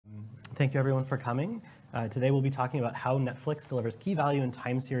Thank you everyone for coming. Today we'll be talking about how Netflix delivers key value and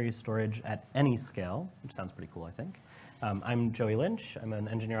time series storage at any scale, which sounds pretty cool, I think. I'm Joey Lynch. I'm an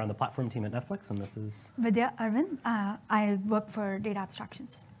engineer on the platform team at Netflix, and this is Vidhya Arvind. I work for data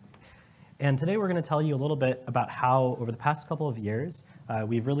abstractions. And today we're going to tell you a little bit about how, over the past couple of years,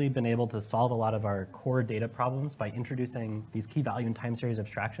 we've really been able to solve a lot of our core data problems by introducing these key value and time series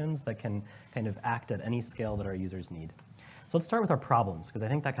abstractions that can kind of act at any scale that our users need. So let's start with our problems, because I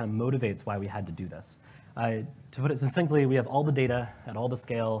think that kind of motivates why we had to do this. To put it succinctly, we have all the data at all the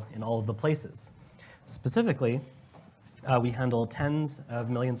scale in all of the places. Specifically, we handle tens of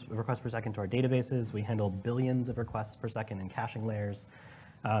millions of requests per second to our databases. We handle billions of requests per second in caching layers.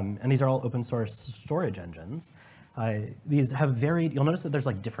 And these are all open source storage engines. These have varied, you'll notice that there's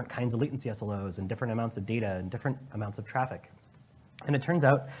like different kinds of latency SLOs and different amounts of data and different amounts of traffic. And it turns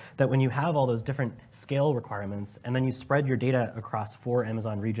out that when you have all those different scale requirements and then you spread your data across 4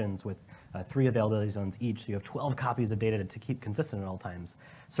 Amazon regions with 3 availability zones each, so you have 12 copies of data to keep consistent at all times,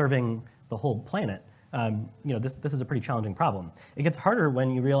 serving the whole planet, this is a pretty challenging problem. It gets harder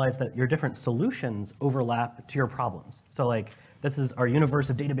when you realize that your different solutions overlap to your problems. So like, this is our universe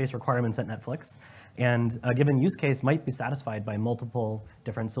of database requirements at Netflix, and a given use case might be satisfied by multiple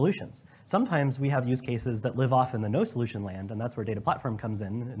different solutions. Sometimes we have use cases that live off in the no solution land, and that's where data platform comes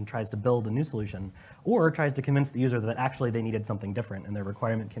in and tries to build a new solution, or tries to convince the user that actually they needed something different and their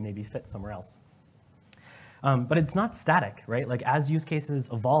requirement can maybe fit somewhere else. But it's not static, right? Like as use cases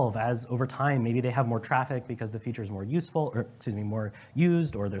evolve, as over time, maybe they have more traffic because the feature is more useful, or excuse me, more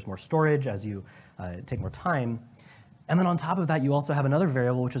used, or there's more storage as you take more time. And then on top of that, you also have another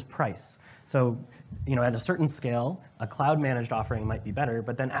variable, which is price. So, at a certain scale, a cloud-managed offering might be better,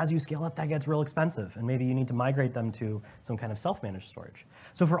 but then as you scale up, that gets real expensive, and maybe you need to migrate them to some kind of self-managed storage.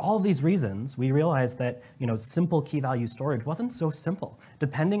 So for all of these reasons, we realized that, simple key-value storage wasn't so simple.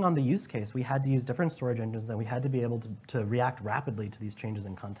 Depending on the use case, we had to use different storage engines, and we had to be able to react rapidly to these changes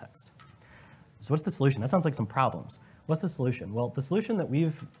in context. So what's the solution? That sounds like some problems. What's the solution? Well, the solution that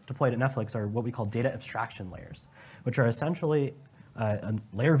we've deployed at Netflix are what we call data abstraction layers, which are essentially a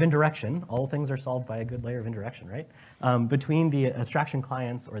layer of indirection. All things are solved by a good layer of indirection, right? Between the abstraction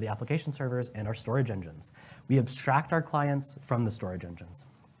clients or the application servers and our storage engines. We abstract our clients from the storage engines.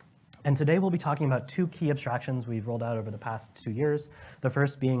 And today we'll be talking about 2 key abstractions we've rolled out over the past 2 years. The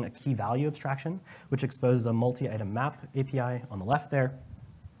first being a key value abstraction, which exposes a multi-item map API on the left there.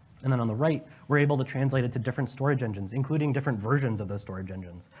 And then on the right, we're able to translate it to different storage engines, including different versions of those storage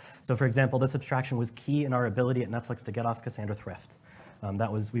engines. So for example, this abstraction was key in our ability at Netflix to get off Cassandra Thrift.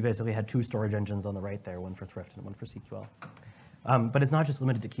 We basically had 2 storage engines on the right there, one for Thrift and one for CQL. But it's not just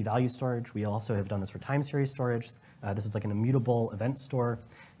limited to key value storage. We also have done this for time series storage. This is like an immutable event store,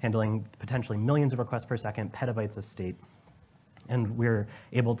 handling potentially millions of requests per second, petabytes of state. And we're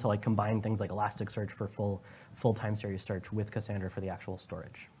able to combine things like Elasticsearch for full time series search with Cassandra for the actual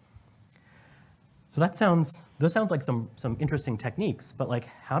storage. So those sound like some interesting techniques, but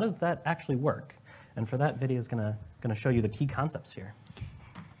how does that actually work? And for that, Vidhya is gonna show you the key concepts here.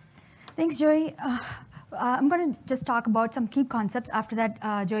 Thanks, Joey. I'm going to just talk about some key concepts. After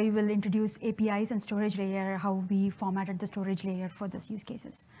that, Joey will introduce APIs and storage layer, how we formatted the storage layer for this use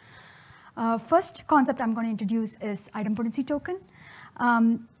cases. First concept I'm going to introduce is idempotency token.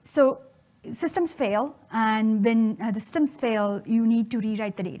 So systems fail, and when the systems fail, you need to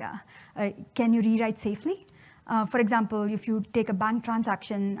rewrite the data. Can you rewrite safely? For example, if you take a bank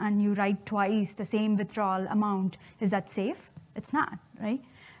transaction and you write twice the same withdrawal amount, is that safe? It's not, right?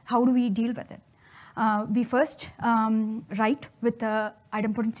 How do we deal with it? We first write with the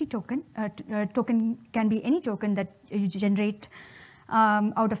idempotency token. Token can be any token that you generate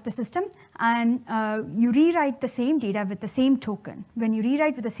out of the system, and you rewrite the same data with the same token. When you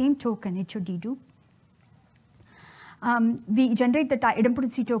rewrite with the same token, it should dedupe. We generate the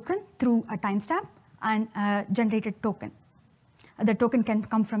idempotency token through a timestamp and generated token. The token can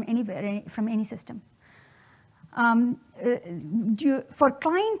come from anywhere, from any system. For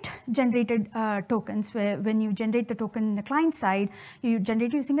client-generated tokens, when you generate the token in the client side, you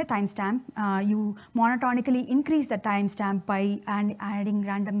generate using a timestamp. You monotonically increase the timestamp by adding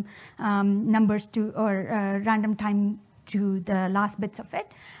random numbers to, or random time to the last bits of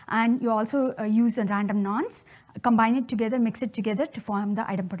it. And you also use a random nonce, combine it together, mix it together to form the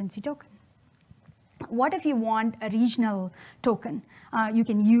idempotency token. What if you want a regional token? You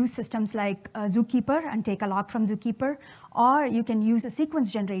can use systems like Zookeeper and take a log from Zookeeper, or you can use a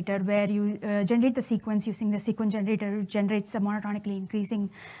sequence generator where you generate the sequence using the sequence generator, which generates a monotonically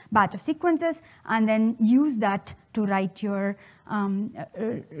increasing batch of sequences, and then use that to write your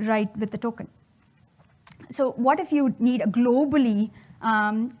write with the token. So what if you need a globally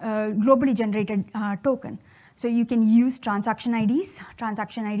globally generated token. So you can use transaction IDs.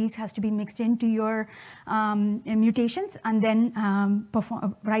 Transaction IDs has to be mixed into your mutations, and then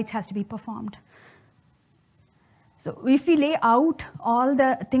writes has to be performed. So if we lay out all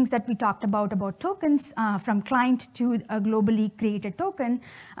the things that we talked about tokens, from client to a globally created token,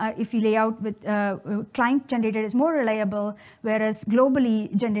 if we lay out with client generated is more reliable, whereas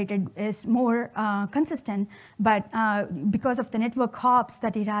globally generated is more consistent, but because of the network hops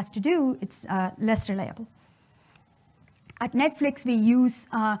that it has to do, it's less reliable. At Netflix, we use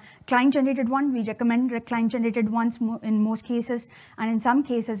client-generated one. We recommend client-generated ones in most cases, and in some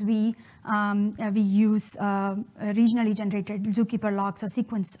cases, we use regionally generated zookeeper logs or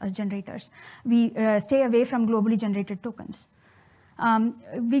sequence generators. We stay away from globally generated tokens.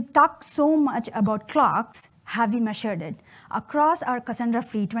 We talked so much about clocks. Have we measured it? Across our Cassandra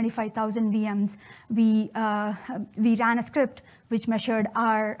fleet, 25,000 VMs, we ran a script which measured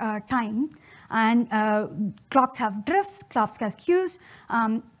our time. And clocks have drifts, clocks have queues.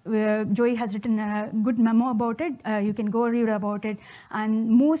 Joey has written a good memo about it. You can go read about it. And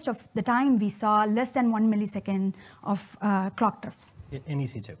most of the time, we saw less than 1 millisecond of clock drifts. In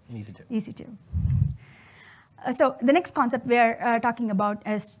EC2. EC2. So the next concept we're talking about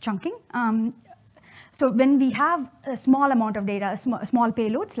is chunking. So when we have a small amount of data, small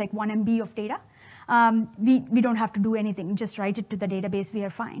payloads, like 1 MB of data, we don't have to do anything. Just write it to the database, we are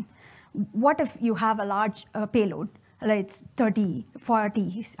fine. What if you have a large payload, like it's 30, 40,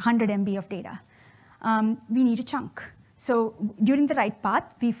 100 MB of data? We need a chunk. So during the write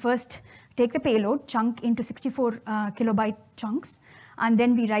path, we first take the payload, chunk into 64 kilobyte chunks, and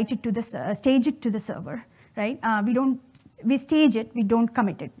then we write it to the stage it to the server, right? We stage it, we don't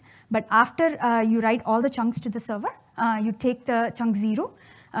commit it. But after you write all the chunks to the server, you take the chunk 0,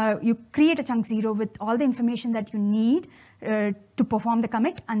 you create a chunk 0 with all the information that you need to perform the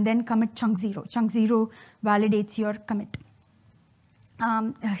commit, and then commit chunk 0. Chunk 0 validates your commit.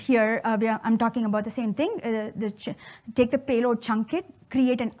 Here, I'm talking about the same thing. Take the payload, chunk it,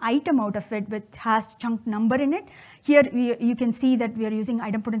 create an item out of it with has chunk number in it. Here, you can see that we are using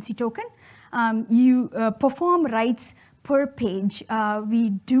idempotency token. You perform writes per page. We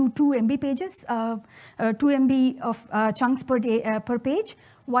do 2 MB pages, 2 MB of chunks per day per page.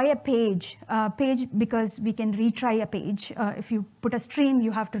 Why a page? Page because we can retry a page. If you put a stream,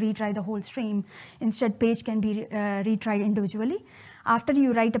 you have to retry the whole stream. Instead, page can be retried individually. After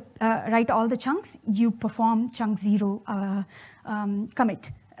you write all the chunks, you perform chunk 0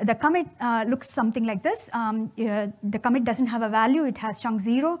 commit. The commit looks something like this. The commit doesn't have a value. It has chunk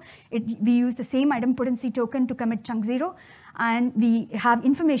 0. We use the same idempotency token to commit chunk 0. And we have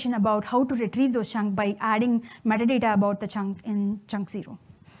information about how to retrieve those chunks by adding metadata about the chunk in chunk 0.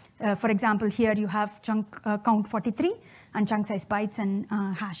 For example, here you have chunk count 43 and chunk size bytes and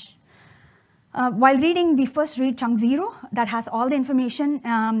hash. While reading, we first read chunk 0 that has all the information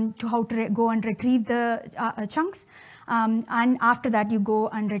to how to go and retrieve the chunks. And after that, you go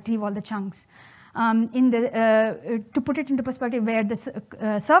and retrieve all the chunks. To put it into perspective, where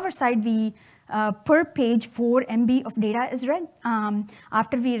the server side, we per page 4 MB of data is read.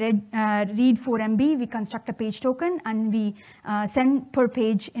 After we read 4 MB, we construct a page token, and we send per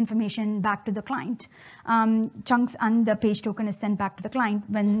page information back to the client. Chunks and the page token is sent back to the client.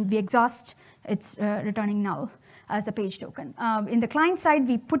 When we exhaust, it's returning null as a page token. In the client side,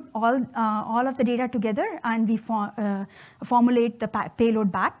 we put all of the data together, and we formulate the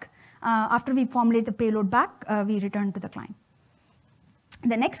payload back. After we formulate the payload back, we return to the client.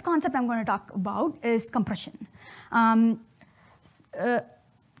 The next concept I'm going to talk about is compression.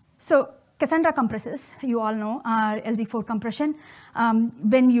 So Cassandra compresses, you all know, LZ4 compression.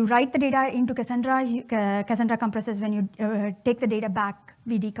 When you write the data into Cassandra, Cassandra compresses. When you take the data back,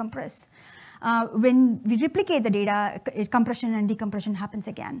 we decompress. When we replicate the data, compression and decompression happens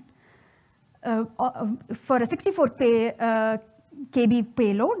again. For a 64 KB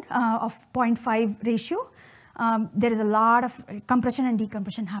payload of 0.5 ratio, there is a lot of compression and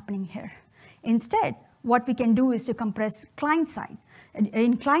decompression happening here. Instead, what we can do is to compress client side.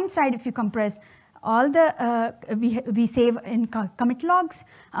 In client side, if you compress all the, we save in commit logs,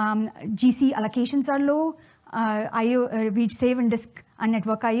 GC allocations are low, we save in disk and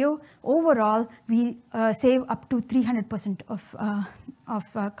network IO. Overall, we save up to 300%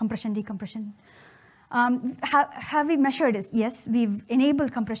 of compression, decompression. Have we measured this? Yes, we've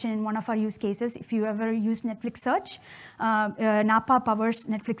enabled compression in one of our use cases. If you ever use Netflix search, Napa powers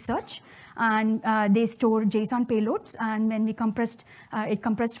Netflix search, and they store JSON payloads. And when we compressed, it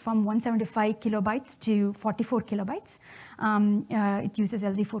compressed from 175 kilobytes to 44 kilobytes. It uses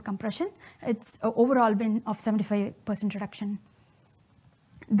LZ4 compression. It's overall been of 75% reduction.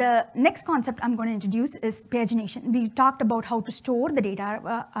 The next concept I'm going to introduce is pagination. We talked about how to store the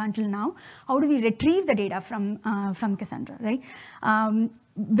data until now. How do we retrieve the data from Cassandra, right?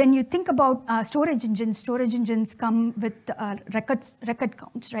 When you think about storage engines come with record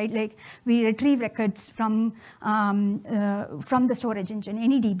counts, right? Like we retrieve records from the storage engine,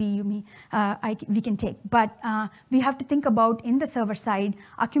 any DB we can take. But we have to think about, in the server side,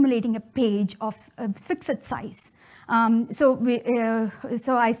 accumulating a page of a fixed size. So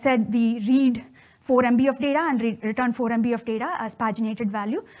I said we read 4 MB of data and return 4 MB of data as paginated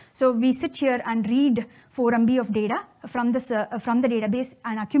value. So we sit here and read 4 MB of data from the database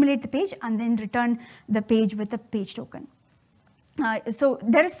and accumulate the page and then return the page with a page token. So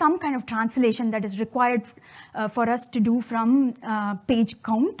there is some kind of translation that is required for us to do from page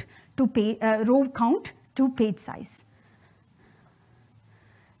count to row count to page size.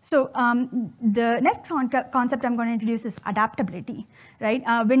 So the next concept I'm going to introduce is adaptability, right?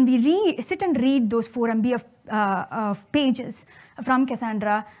 When we sit and read those 4 MB of pages from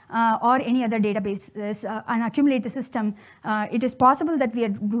Cassandra or any other databases and accumulate the system, it is possible that we are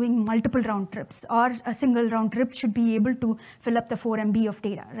doing multiple round trips, or a single round trip should be able to fill up the 4 MB of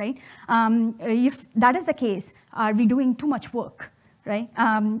data, right? If that is the case, are we doing too much work? Right?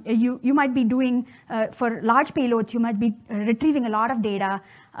 You might be doing, for large payloads, you might be retrieving a lot of data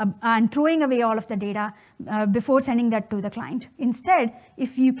and throwing away all of the data before sending that to the client. Instead,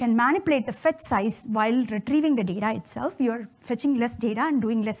 if you can manipulate the fetch size while retrieving the data itself, you're fetching less data and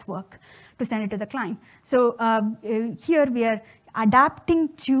doing less work to send it to the client. So here we are adapting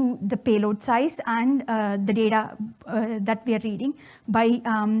to the payload size and the data that we are reading by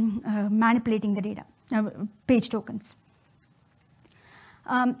manipulating the data, page tokens.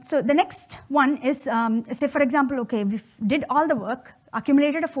 So the next one is, say for example, okay, we did all the work,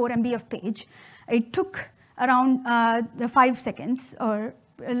 accumulated a 4 MB of page. It took around 5 seconds or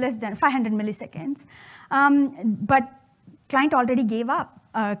less than 500 milliseconds. But client already gave up.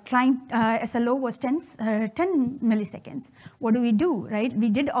 Client SLO was 10 milliseconds. What do we do, right? We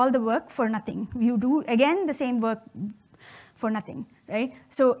did all the work for nothing. You do again the same work for nothing, right?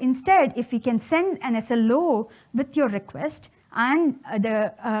 So instead, if we can send an SLO with your request, and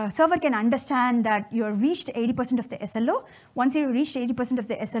the server can understand that you have reached 80% of the SLO. Once you reach 80% of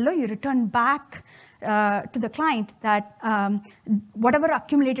the SLO, you return back to the client that whatever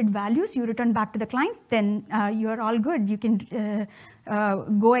accumulated values you return back to the client, then you're all good. You can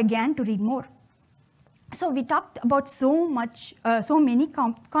go again to read more. So we talked about so many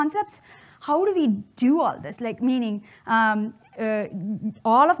concepts. How do we do all this? Like meaning,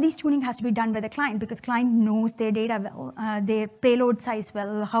 all of these tuning has to be done by the client, because client knows their data well, their payload size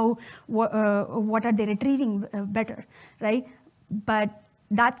well, what are they retrieving better, right? But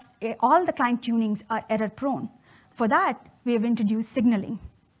that's all the client tunings are error prone. For that, we have introduced signaling.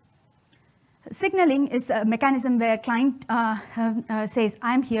 Signaling is a mechanism where client says,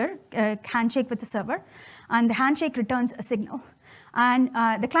 I'm here, handshake with the server, and the handshake returns a signal. And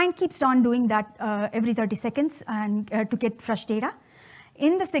the client keeps on doing that every 30 seconds and to get fresh data.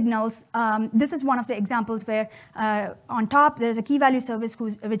 In the signals, this is one of the examples where on top there's a key value service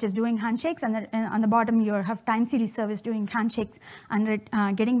which is doing handshakes, and on the bottom you have time series service doing handshakes and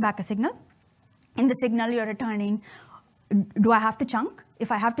getting back a signal. In the signal you're returning, do I have to chunk?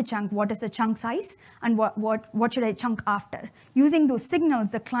 If I have to chunk, what is the chunk size? And what should I chunk after? Using those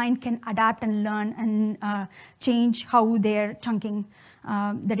signals, the client can adapt and learn and change how they're chunking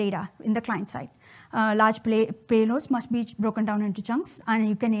the data in the client side. Large payloads must be broken down into chunks, and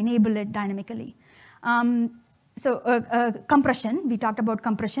you can enable it dynamically. Compression, we talked about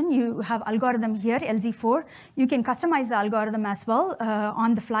compression. You have algorithm here, LZ4. You can customize the algorithm as well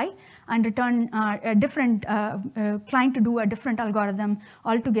on the fly and return a different client to do a different algorithm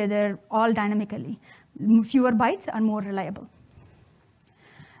altogether, all dynamically. Fewer bytes are more reliable.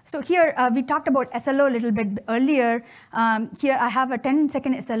 So here we talked about SLO a little bit earlier. Here I have a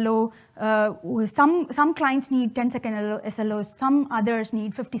 10-second SLO. Some clients need 10-second SLOs. Some others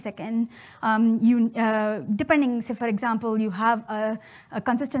need 50-second. Depending, say for example, you have a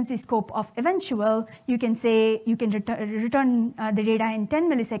consistency scope of eventual. You can say you can return the data in 10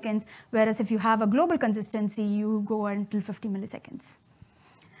 milliseconds. Whereas if you have a global consistency, you go until 50 milliseconds.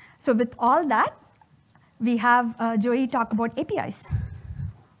 So with all that, we have Joey talk about APIs.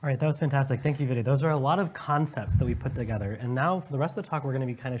 All right, that was fantastic. Thank you, Vidhya. Those are a lot of concepts that we put together. And now for the rest of the talk, we're going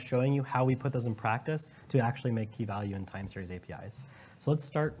to be kind of showing you how we put those in practice to actually make key value and time series APIs. So let's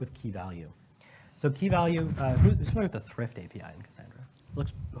start with key value. So key value, who's familiar with the thrift API in Cassandra?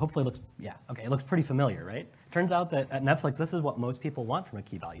 Yeah, okay, it looks pretty familiar, right? Turns out that at Netflix, this is what most people want from a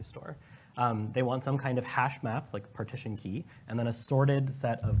key value store. They want some kind of hash map, like partition key, and then a sorted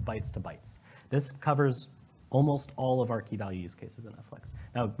set of bytes to bytes. This covers almost all of our key value use cases in Netflix.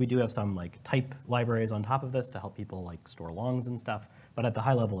 Now, we do have some like type libraries on top of this to help people like store longs and stuff, but at the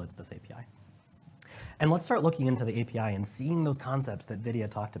high level, it's this API. And let's start looking into the API and seeing those concepts that Vidhya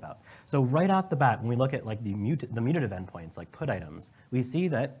talked about. So right off the bat, when we look at like the mutative endpoints, like put items, we see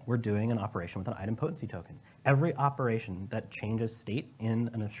that we're doing an operation with an idempotency token. Every operation that changes state in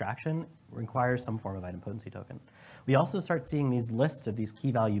an abstraction requires some form of idempotency token. We also start seeing these lists of these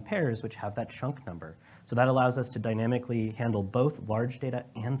key value pairs which have that chunk number. So that allows us to dynamically handle both large data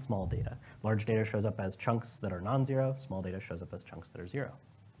and small data. Large data shows up as chunks that are non-zero, small data shows up as chunks that are 0.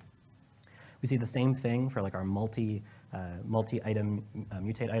 We see the same thing for like our multi-item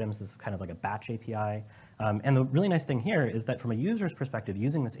mutate items. This is kind of like a batch API. And the really nice thing here is that from a user's perspective,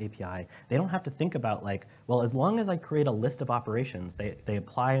 using this API, they don't have to think about like, well, as long as I create a list of operations, they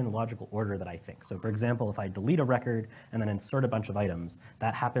apply in the logical order that I think. So for example, if I delete a record and then insert a bunch of items,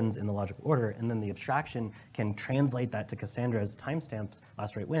 that happens in the logical order, and then the abstraction can translate that to Cassandra's timestamps,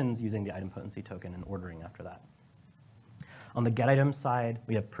 last rate wins, using the idempotency token and ordering after that. On the get items side,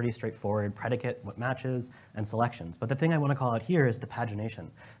 we have pretty straightforward predicate, what matches, and selections. But the thing I want to call out here is the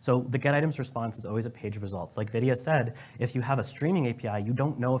pagination. So the get items response is always a page of results. Like Vidhya said, if you have a streaming API, you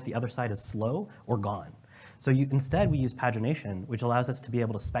don't know if the other side is slow or gone. So instead, we use pagination, which allows us to be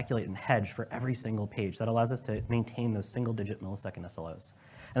able to speculate and hedge for every single page. That allows us to maintain those single-digit millisecond SLOs.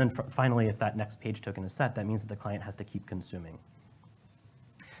 And then finally, if that next page token is set, that means that the client has to keep consuming.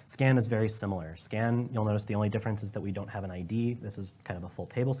 Scan is very similar. Scan, you'll notice the only difference is that we don't have an ID. This is kind of a full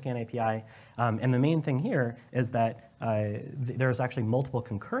table scan API. And the main thing here is that there's actually multiple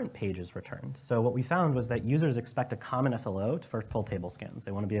concurrent pages returned. So what we found was that users expect a common SLO for full table scans.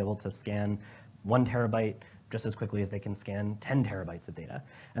 They want to be able to scan 1 terabyte just as quickly as they can scan 10 terabytes of data.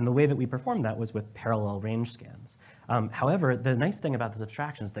 And the way that we performed that was with parallel range scans. However, the nice thing about this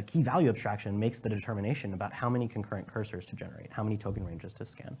abstraction is the key value abstraction makes the determination about how many concurrent cursors to generate, how many token ranges to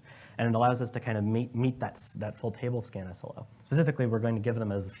scan. And it allows us to kind of meet that full table scan SLO. Specifically, we're going to give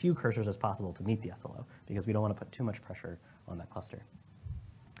them as few cursors as possible to meet the SLO because we don't want to put too much pressure on that cluster.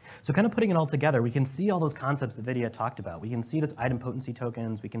 So kind of putting it all together, we can see all those concepts that Vidhya talked about. We can see those idempotency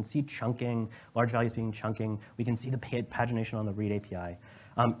tokens. We can see chunking, large values being chunking. We can see the pagination on the read API.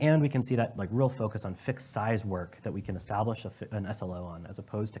 And we can see that like real focus on fixed size work that we can establish an SLO on as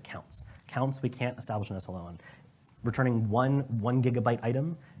opposed to counts. Counts we can't establish an SLO on. Returning one gigabyte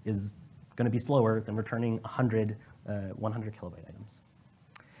item is going to be slower than returning 100 kilobyte items.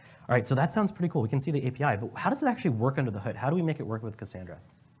 All right, so that sounds pretty cool. We can see the API, but how does it actually work under the hood? How do we make it work with Cassandra?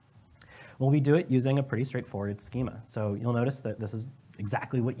 Well, we do it using a pretty straightforward schema. So you'll notice that this is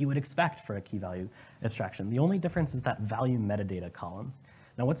exactly what you would expect for a key value abstraction. The only difference is that value metadata column.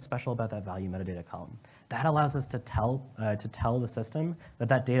 Now, what's special about that value metadata column? That allows us to tell the system that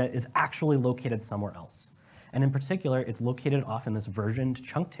that data is actually located somewhere else. And in particular, it's located off in this versioned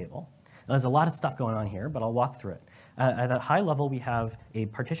chunk table. Now, there's a lot of stuff going on here, but I'll walk through it. At a high level, we have a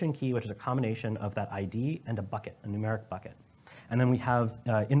partition key, which is a combination of that ID and a bucket, a numeric bucket. And then we have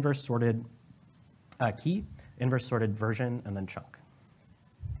inverse sorted key, inverse sorted version, and then chunk.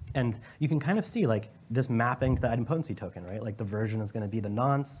 And you can kind of see like this mapping to the idempotency token, right? Like the version is going to be the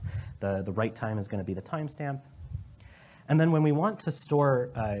nonce, the write time is going to be the timestamp. And then when we want to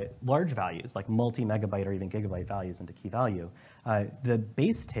store large values, like multi-megabyte or even gigabyte values into key value, the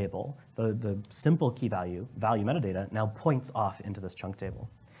base table, the simple key value metadata, now points off into this chunk table.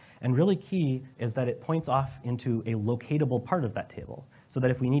 And really key is that it points off into a locatable part of that table, so that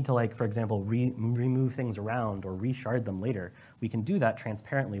if we need to, like, for example, remove things around or reshard them later, we can do that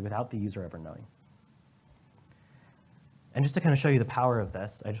transparently without the user ever knowing. And just to kind of show you the power of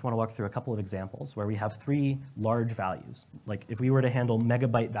this, I just want to walk through a couple of examples where we have 3 large values. Like if we were to handle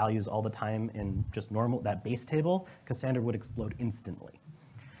megabyte values all the time in just normal, that base table, Cassandra would explode instantly.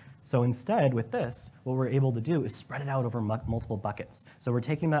 So instead, with this, what we're able to do is spread it out over multiple buckets. So we're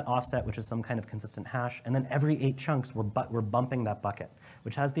taking that offset, which is some kind of consistent hash, and then every 8 chunks, we're bumping that bucket,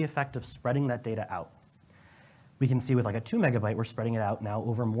 which has the effect of spreading that data out. We can see with like a 2 megabyte, we're spreading it out now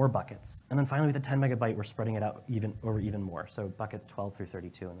over more buckets. And then finally, with a 10 megabyte, we're spreading it out even more. So bucket 12 through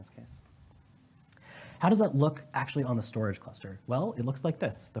 32 in this case. How does that look actually on the storage cluster? Well, it looks like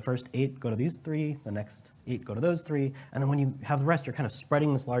this. The first 8 go to these 3, the next 8 go to those 3, and then when you have the rest, you're kind of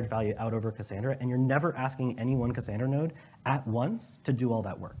spreading this large value out over Cassandra, and you're never asking any one Cassandra node at once to do all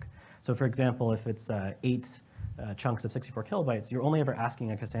that work. So for example, if it's 8 chunks of 64 kilobytes, you're only ever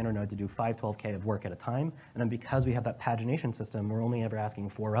asking a Cassandra node to do 512K of work at a time, and then because we have that pagination system, we're only ever asking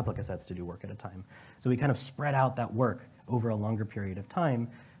 4 replica sets to do work at a time. So we kind of spread out that work over a longer period of time,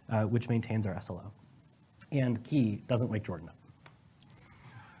 which maintains our SLO. And key doesn't wake Jordan up.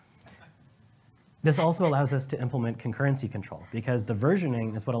 This also allows us to implement concurrency control, because the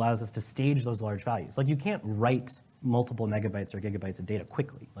versioning is what allows us to stage those large values. Like, you can't write multiple megabytes or gigabytes of data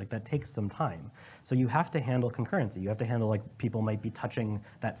quickly. Like, that takes some time. So you have to handle concurrency. You have to handle, like, people might be touching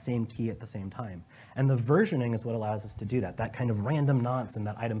that same key at the same time. And the versioning is what allows us to do that. That kind of random nonce in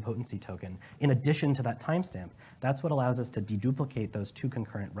that idempotency token, in addition to that timestamp, that's what allows us to deduplicate those two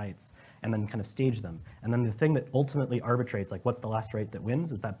concurrent writes and then kind of stage them. And then the thing that ultimately arbitrates, like, what's the last write that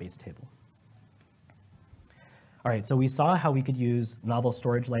wins, is that base table. All right, so we saw how we could use novel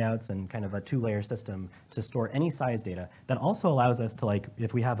storage layouts and kind of a two-layer system to store any size data. That also allows us to, like,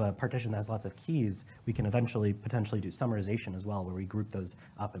 if we have a partition that has lots of keys, we can eventually potentially do summarization as well, where we group those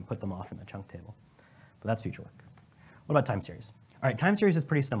up and put them off in the chunk table. But that's future work. What about time series? All right, time series is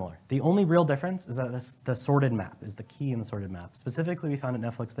pretty similar. The only real difference is that the sorted map is the key in the sorted map. Specifically, we found at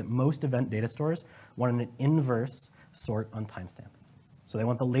Netflix that most event data stores want an inverse sort on timestamp. So they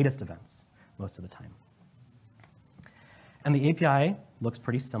want the latest events most of the time. And the API looks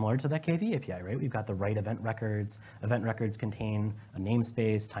pretty similar to that KV API, right? We've got the write event records. Event records contain a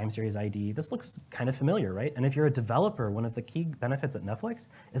namespace, time series ID. This looks kind of familiar, right? And if you're a developer, one of the key benefits at Netflix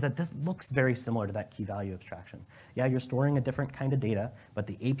is that this looks very similar to that key value abstraction. Yeah, you're storing a different kind of data, but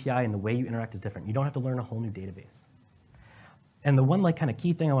the API and the way you interact is different. You don't have to learn a whole new database. And the one, like, kind of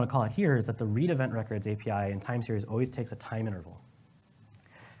key thing I want to call out here is that the read event records API and time series always takes a time interval.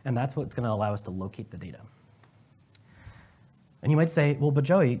 And that's what's going to allow us to locate the data. And you might say, well, but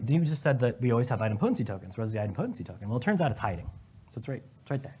Joey, you just said that we always have idempotency tokens. Where's the idempotency token? Well, it turns out it's hiding. So it's right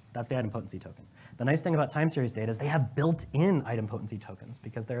there. That's the idempotency token. The nice thing about time series data is they have built-in idempotency tokens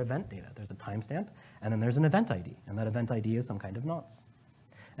because they're event data. There's a timestamp, and then there's an event ID. And that event ID is some kind of nonce.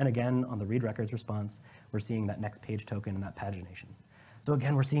 And again, on the read records response, we're seeing that next page token and that pagination. So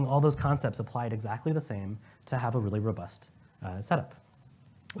again, we're seeing all those concepts applied exactly the same to have a really robust setup.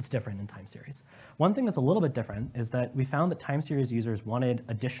 What's different in time series? One thing that's a little bit different is that we found that time series users wanted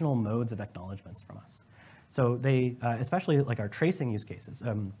additional modes of acknowledgements from us. So they, especially like our tracing use cases.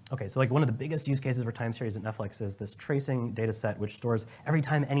 Okay, so like one of the biggest use cases for time series at Netflix is this tracing data set, which stores every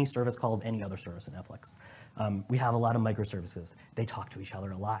time any service calls any other service at Netflix. We have a lot of microservices. They talk to each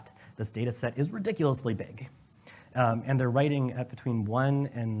other a lot. This data set is ridiculously big. And they're writing at between 1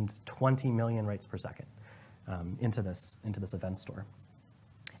 and 20 million writes per second into this event store.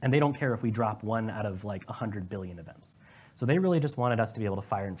 And they don't care if we drop 1 out of like 100 billion events. So they really just wanted us to be able to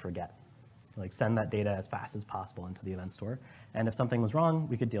fire and forget. Like, send that data as fast as possible into the event store. And if something was wrong,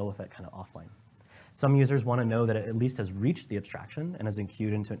 we could deal with it kind of offline. Some users want to know that it at least has reached the abstraction and is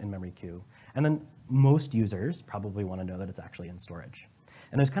queued into an in-memory queue. And then most users probably want to know that it's actually in storage.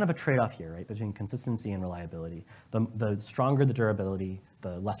 And there's kind of a trade-off here, right, between consistency and reliability. The stronger the durability,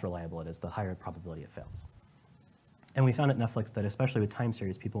 the less reliable it is, the higher probability it fails. And we found at Netflix that especially with time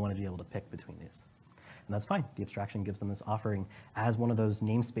series, people wanted to be able to pick between these. And that's fine. The abstraction gives them this offering as one of those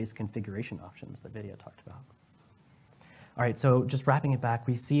namespace configuration options that Vidhya talked about. All right, so just wrapping it back,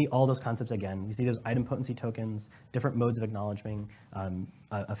 we see all those concepts again. We see those idempotency tokens, different modes of acknowledging,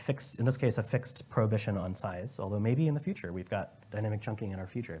 a fixed, in this case, a fixed prohibition on size, although maybe in the future we've got dynamic chunking in our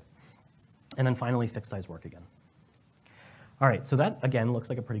future. And then finally, fixed size work again. All right, so that, again, looks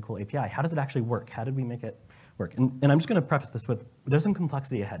like a pretty cool API. How does it actually work? How did we make it work? And I'm just going to preface this with, there's some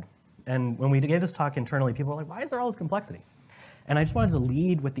complexity ahead. And when we gave this talk internally, people were like, why is there all this complexity? And I just wanted to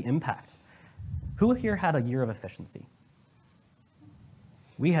lead with the impact. Who here had a year of efficiency?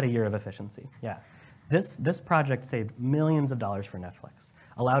 We had a year of efficiency, yeah. This project saved millions of dollars for Netflix,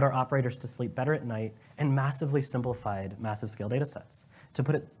 allowed our operators to sleep better at night, and massively simplified massive scale data sets. To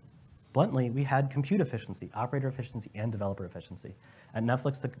put it bluntly, we had compute efficiency, operator efficiency, and developer efficiency. At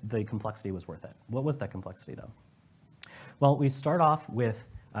Netflix, the complexity was worth it. What was that complexity, though? Well, we start off with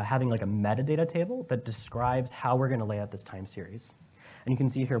having like a metadata table that describes how we're going to lay out this time series. And you can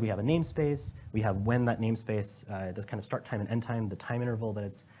see here we have a namespace, we have when that namespace, the kind of start time and end time, the time interval that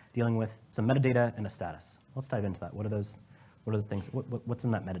it's dealing with, some metadata, and a status. Let's dive into that. What are those things? What's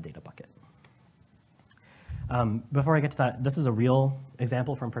in that metadata bucket? Before I get to that, this is a real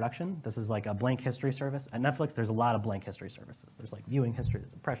example from production. This is like a blank history service. At Netflix, there's a lot of blank history services. There's like viewing history,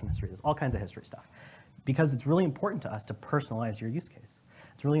 there's impression history, there's all kinds of history stuff. Because it's really important to us to personalize your use case.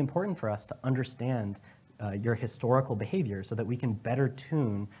 It's really important for us to understand your historical behavior so that we can better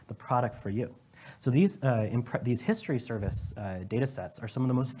tune the product for you. So these history service data sets are some of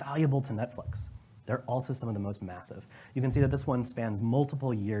the most valuable to Netflix. They're also some of the most massive. You can see that this one spans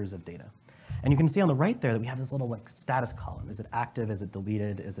multiple years of data. And you can see on the right there that we have this little like status column. Is it active? Is it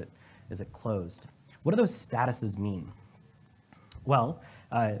deleted? Is it closed? What do those statuses mean? Well,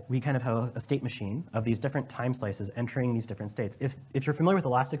 we kind of have a state machine of these different time slices entering these different states. If you're familiar with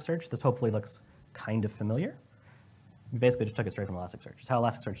Elasticsearch, this hopefully looks kind of familiar. We basically just took it straight from Elasticsearch. It's how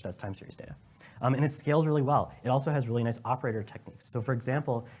Elasticsearch does time series data. And it scales really well. It also has really nice operator techniques. So for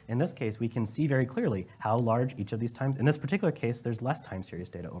example, in this case, we can see very clearly how large each of these times, in this particular case, there's less time series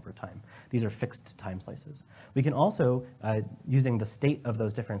data over time. These are fixed time slices. We can also, using the state of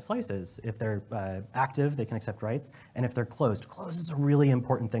those different slices, if they're active, they can accept writes, and if they're closed is a really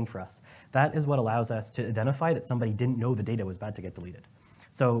important thing for us. That is what allows us to identify that somebody didn't know the data was about to get deleted.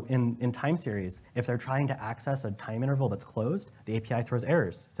 So in time series, if they're trying to access a time interval that's closed, the API throws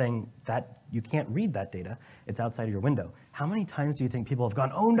errors saying that you can't read that data. It's outside of your window. How many times do you think people have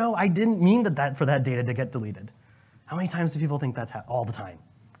gone, oh no, I didn't mean for that data to get deleted? How many times do people think that's all the time?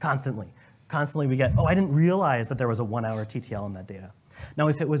 Constantly. Constantly we get, oh, I didn't realize that there was a 1 hour TTL in that data. Now,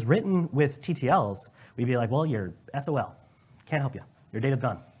 if it was written with TTLs, we'd be like, well, you're SOL. Can't help you. Your data's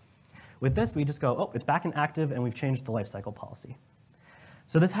gone. With this, we just go, oh, it's back and active, and we've changed the lifecycle policy.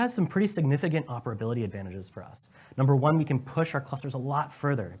 So this has some pretty significant operability advantages for us. Number one, we can push our clusters a lot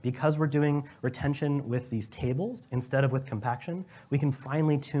further. Because we're doing retention with these tables instead of with compaction, we can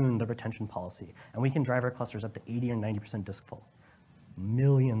finely tune the retention policy, and we can drive our clusters up to 80 or 90% disk full.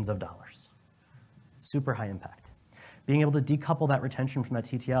 Millions of dollars. Super high impact. Being able to decouple that retention from that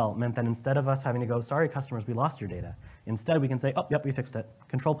TTL meant that instead of us having to go, sorry, customers, we lost your data, instead we can say, oh, yep, we fixed it.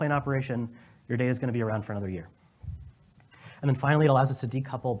 Control plane operation, your data is going to be around for another year. And then finally, it allows us to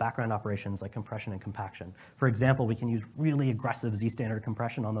decouple background operations like compression and compaction. For example, we can use really aggressive Z-standard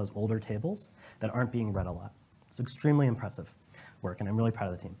compression on those older tables that aren't being read a lot. It's extremely impressive work, and I'm really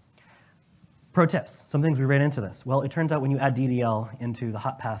proud of the team. Pro tips, some things we ran into this. Well, it turns out when you add DDL into the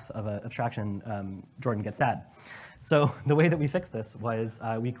hot path of an abstraction, Jordan gets sad. So the way that we fixed this was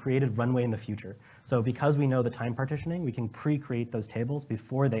we created runway in the future. So because we know the time partitioning, we can pre-create those tables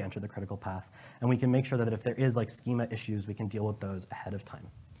before they enter the critical path. And we can make sure that if there is like schema issues, we can deal with those ahead of time.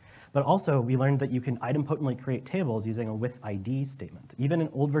 But also, we learned that you can idempotently create tables using a with ID statement. Even in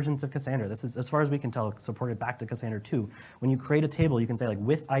old versions of Cassandra, this is, as far as we can tell, supported back to Cassandra 2. When you create a table, you can say like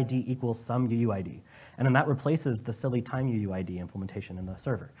with ID equals some UUID. And then that replaces the silly time UUID implementation in the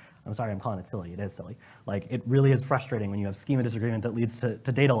server. I'm sorry, I'm calling it silly. It is silly. Like, it really is frustrating when you have schema disagreement that leads to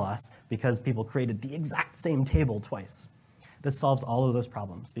data loss because people created the exact same table twice. This solves all of those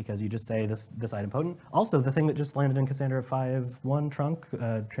problems because you just say this idempotent. Also, the thing that just landed in Cassandra 5.1 trunk,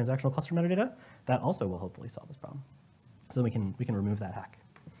 transactional cluster metadata, that also will hopefully solve this problem. So we can remove that hack.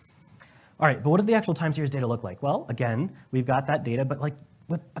 All right, but what does the actual time series data look like? Well, again, we've got that data, but like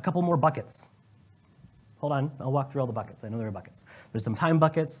with a couple more buckets. Hold on, I'll walk through all the buckets. I know there are buckets. There's some time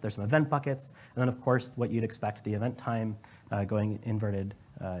buckets, there's some event buckets, and then of course, what you'd expect, the event time going inverted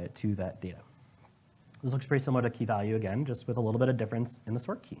to that data. This looks pretty similar to key value again, just with a little bit of difference in the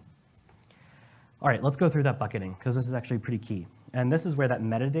sort key. All right, let's go through that bucketing, because this is actually pretty key. And this is where that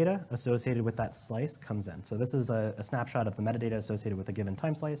metadata associated with that slice comes in. So this is a snapshot of the metadata associated with a given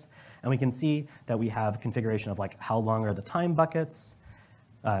time slice. And we can see that we have configuration of like how long are the time buckets,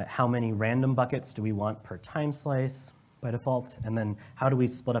 how many random buckets do we want per time slice by default, and then how do we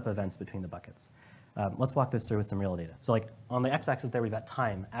split up events between the buckets. Let's walk this through with some real data. So like on the x-axis there, we've got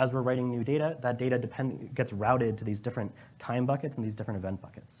time. As we're writing new data, that data gets routed to these different time buckets and these different event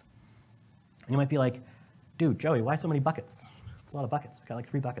buckets. And you might be like, dude, Joey, why so many buckets? It's a lot of buckets. We've got like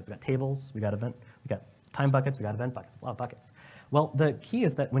 3 buckets. We've got tables, we've got time buckets, we've got event buckets. It's a lot of buckets. Well, the key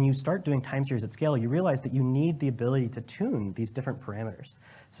is that when you start doing time series at scale, you realize that you need the ability to tune these different parameters.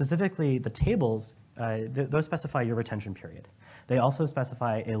 Specifically, the tables, those specify your retention period. They also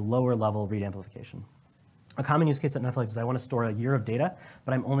specify a lower level read amplification. A common use case at Netflix is I want to store a year of data,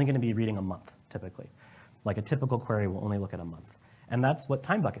 but I'm only going to be reading a month, typically. Like a typical query will only look at a month. And that's what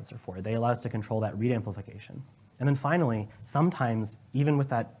time buckets are for. They allow us to control that read amplification. And then finally, sometimes, even with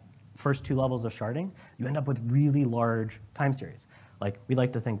that first 2 levels of sharding, you end up with really large time series. Like, we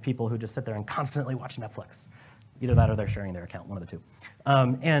like to think people who just sit there and constantly watch Netflix. Either that or they're sharing their account, one of the 2.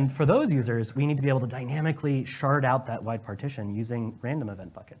 And for those users, we need to be able to dynamically shard out that wide partition using random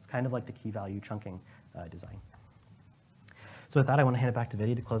event buckets, kind of like the key value chunking design. So with that, I want to hand it back to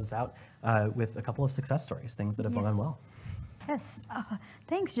Vidhya to close us out with a couple of success stories, things that have gone well. Yes,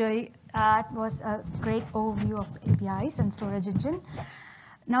 thanks, Joey. That was a great overview of the APIs and storage engine.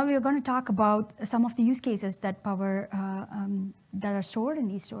 Now we are going to talk about some of the use cases that that are stored in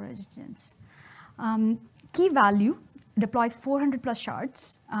these storage engines. Key value deploys 400 plus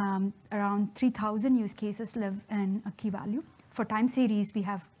shards. Around 3,000 use cases live in a key value. For time series, we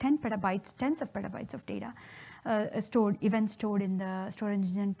have 10 petabytes, tens of petabytes of data events stored in the storage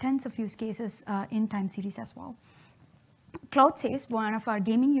engine, tens of use cases in time series as well. Cloud saves, one of our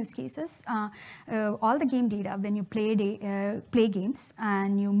gaming use cases, all the game data when you play games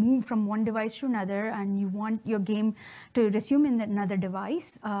and you move from one device to another and you want your game to resume in another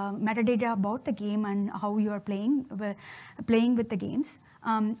device, metadata about the game and how you are playing with the games.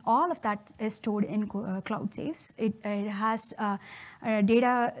 All of that is stored in cloud saves. It has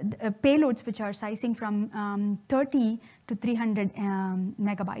data payloads which are sizing from 30 to 300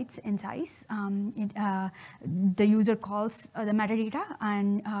 megabytes in size. The user calls the metadata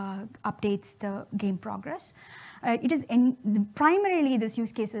and updates the game progress. It is primarily this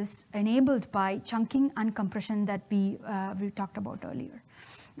use case is enabled by chunking and compression that we talked about earlier.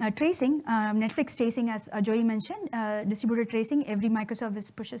 Tracing, Netflix tracing, as Joey mentioned, distributed tracing. Every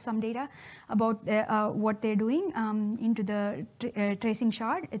microservice pushes some data about what they're doing into the tracing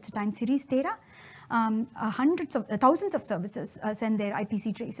shard. It's a time series data. Thousands of services send their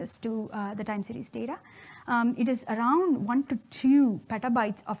IPC traces to the time series data. It is around 1 to 2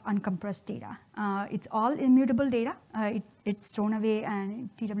 petabytes of uncompressed data. It's all immutable data. It's thrown away and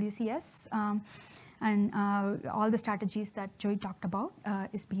TWCS. And all the strategies that Joey talked about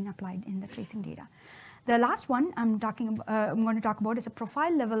is being applied in the tracing data. The last one I'm going to talk about is a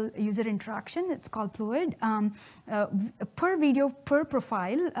profile level user interaction. It's called Fluid. Per video, per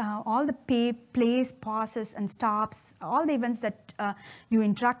profile, all the plays, pauses, and stops, all the events that you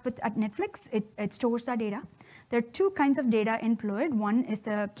interact with at Netflix, it stores that data. There are two kinds of data in Fluid. One is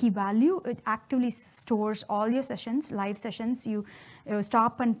the key value. It actively stores all your sessions, live sessions. You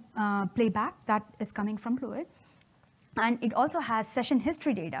stop and play back. That is coming from Fluid. And it also has session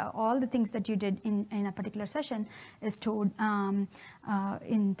history data. All the things that you did in a particular session is stored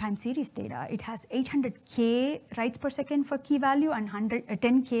in time series data. It has 800K writes per second for key value and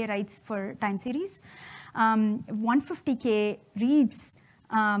 10K writes for time series. 150K reads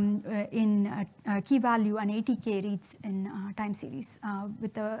in key value and 80K reads in time series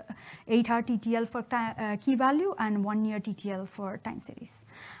with the 8-hour TTL for key value and 1-year TTL for time series.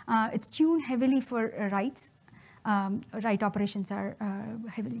 It's tuned heavily for writes. Write operations are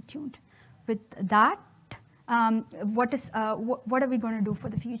heavily tuned. With that, what are we going to do for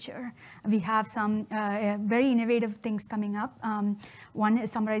the future? We have some very innovative things coming up. One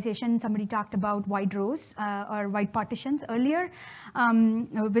is summarization. Somebody talked about wide rows or wide partitions earlier.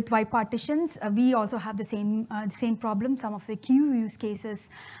 With wide partitions, we also have the same problem. Some of the queue use cases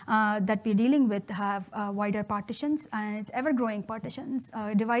that we're dealing with have wider partitions, and it's ever-growing partitions.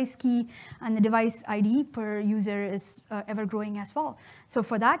 Device key and the device ID per user is ever-growing as well. So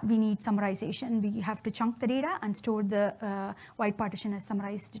for that, we need summarization. We have to chunk the data and store the wide partition as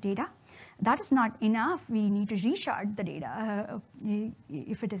summarized data. That is not enough. We need to reshard the data.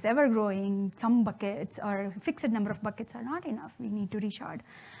 If it is ever growing, some buckets or fixed number of buckets are not enough. We need to reshard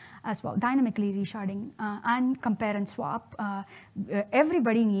as well. Dynamically resharding and compare and swap.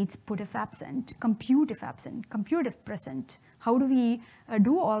 Everybody needs put if absent, compute if absent, compute if present. How do we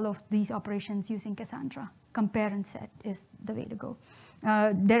do all of these operations using Cassandra? Compare and set is the way to go.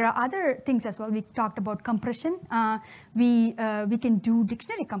 There are other things as well. We talked about compression. We can do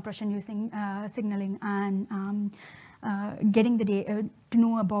dictionary compression using signaling and getting the data to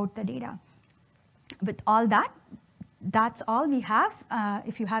know about the data. With all that, that's all we have.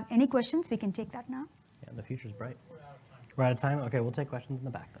 If you have any questions, we can take that now. Yeah, the future's bright. We're out of time. Okay, we'll take questions in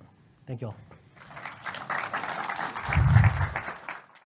the back then. Thank you all.